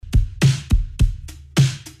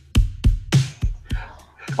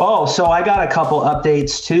Oh, so I got a couple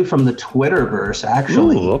updates too from the Twitterverse,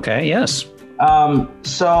 actually. Ooh, okay, yes.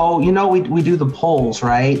 So we do the polls,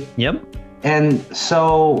 right? Yep. And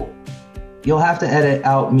so you'll have to edit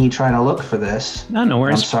out me trying to look for this. No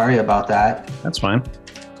worries. I'm sorry about that. That's fine.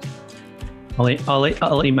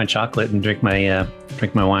 I'll eat my chocolate and drink my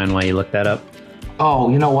wine while you look that up. Oh,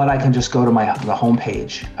 you know what? I can just go to the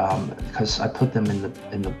homepage because I put them in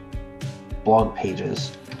the blog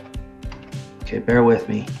pages. Okay, bear with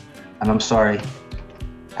me, and I'm sorry.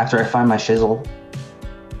 After I find my shizzle,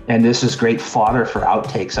 and this is great fodder for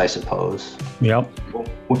outtakes, I suppose. Yep.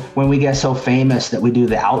 When we get so famous that we do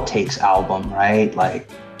the outtakes album, right? Like,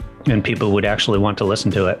 and people would actually want to listen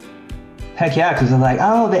to it. Heck yeah, because they're like,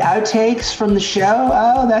 oh, the outtakes from the show.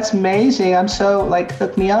 Oh, that's amazing. I'm so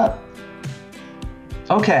hook me up.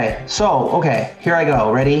 Okay, here I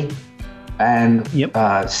go. Ready? And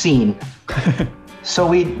yep. Scene. So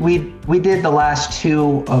we did the last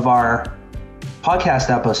two of our podcast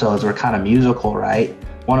episodes were kind of musical, right?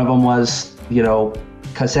 One of them was,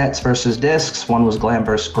 cassettes versus discs. One was glam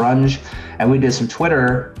versus grunge. And we did some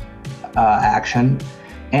Twitter action.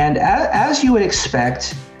 And as you would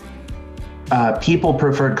expect, people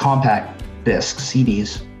preferred compact discs,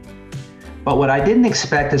 CDs. But what I didn't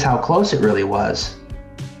expect is how close it really was.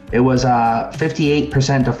 It was 58%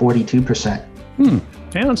 to 42%.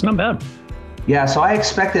 Yeah, that's not bad. Yeah, so I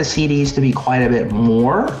expected CDs to be quite a bit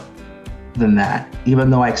more than that, even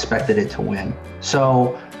though I expected it to win.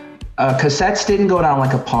 So cassettes didn't go down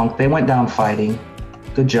like a punk. They went down fighting.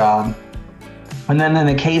 Good job. And then in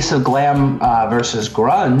the case of glam versus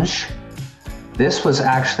grunge, this was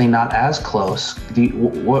actually not as close.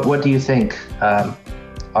 What do you think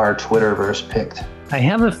our Twitterverse picked? I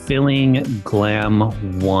have a feeling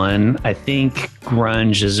glam won. I think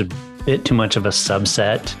grunge is a bit too much of a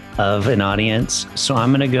subset of an audience. So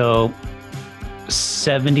I'm going to go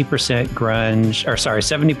 70% grunge,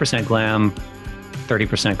 70% glam,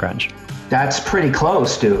 30% grunge. That's pretty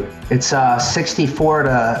close, dude. It's 64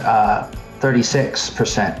 to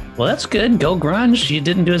 36%. Well, that's good. Go grunge. You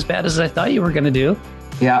didn't do as bad as I thought you were going to do.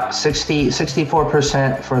 Yeah,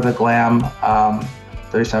 64% for the glam,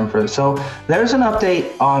 37 for the... So there's an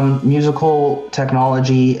update on musical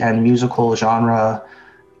technology and musical genre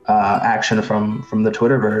action from the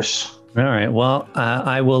Twitterverse. All right. Well,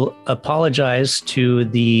 I will apologize to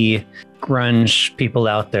the grunge people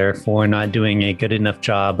out there for not doing a good enough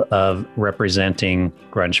job of representing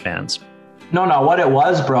grunge fans. No, what it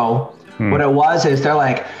was, bro. What it was is they're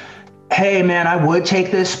like, hey, man, I would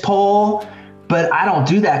take this poll, but I don't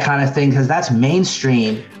do that kind of thing because that's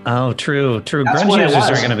mainstream. Oh, true. That's grunge users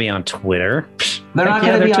are going to be on Twitter. They're not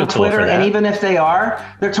going to be on Twitter. And even if they are,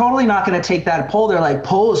 they're totally not going to take that poll. They're like,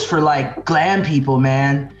 polls for glam people,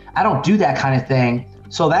 man. I don't do that kind of thing.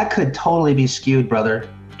 So that could totally be skewed, brother.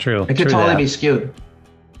 True. It could totally be skewed.